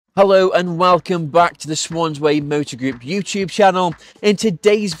Hello and welcome back to the Swansway Motor Group YouTube channel. In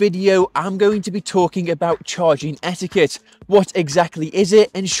today's video, I'm going to be talking about charging etiquette. What exactly is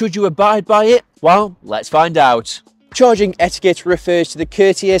it and should you abide by it? Well, let's find out. Charging etiquette refers to the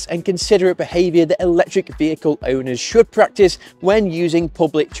courteous and considerate behaviour that electric vehicle owners should practice when using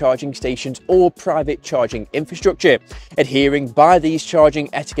public charging stations or private charging infrastructure. Adhering by these charging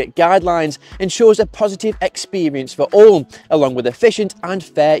etiquette guidelines ensures a positive experience for all, along with efficient and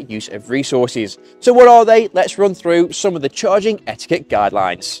fair use of resources. So what are they? Let's run through some of the charging etiquette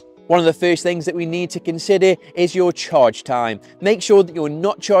guidelines. One of the first things that we need to consider is your charge time. Make sure that you're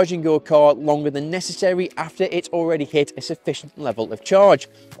not charging your car longer than necessary after it's already hit a sufficient level of charge.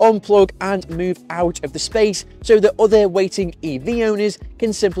 Unplug and move out of the space so that other waiting EV owners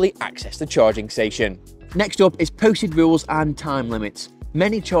can simply access the charging station. Next up is posted rules and time limits.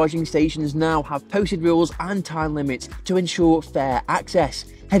 Many charging stations now have posted rules and time limits to ensure fair access.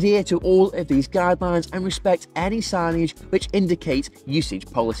 Adhere to all of these guidelines and respect any signage which indicates usage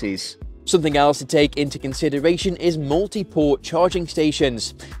policies. Something else to take into consideration is multi-port charging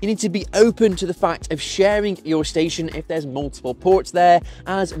stations. You need to be open to the fact of sharing your station if there's multiple ports there,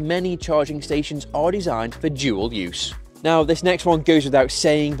 as many charging stations are designed for dual use. Now, this next one goes without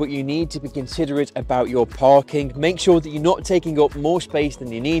saying, but you need to be considerate about your parking. Make sure that you're not taking up more space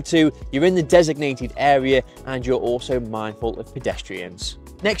than you need to, you're in the designated area, and you're also mindful of pedestrians.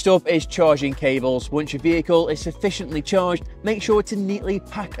 Next up is charging cables. Once your vehicle is sufficiently charged, make sure to neatly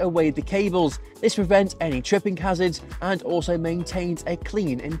pack away the cables. This prevents any tripping hazards and also maintains a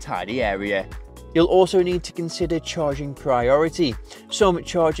clean and tidy area. You'll also need to consider charging priority. Some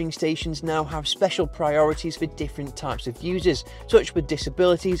charging stations now have special priorities for different types of users, such with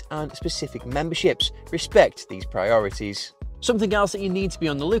disabilities and specific memberships. Respect these priorities. Something else that you need to be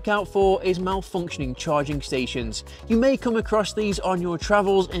on the lookout for is malfunctioning charging stations. You may come across these on your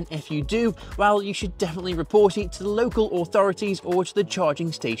travels, and if you do, well, you should definitely report it to the local authorities or to the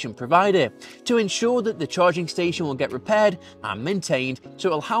charging station provider to ensure that the charging station will get repaired and maintained, so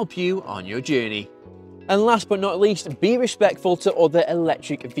it will help you on your journey. And last but not least, be respectful to other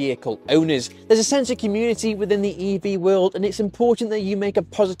electric vehicle owners. There's a sense of community within the EV world, and it's important that you make a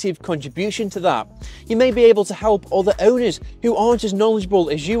positive contribution to that. You may be able to help other owners who aren't as knowledgeable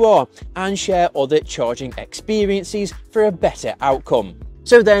as you are and share other charging experiences for a better outcome.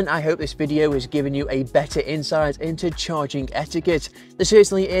 So then, I hope this video has given you a better insight into charging etiquette. There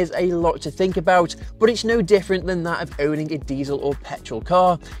certainly is a lot to think about, but it's no different than that of owning a diesel or petrol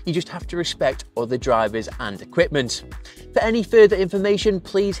car. You just have to respect other drivers and equipment. For any further information,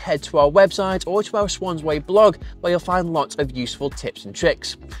 please head to our website or to our Swansway blog, where you'll find lots of useful tips and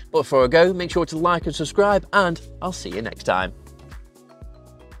tricks. But before I go, make sure to like and subscribe, and I'll see you next time.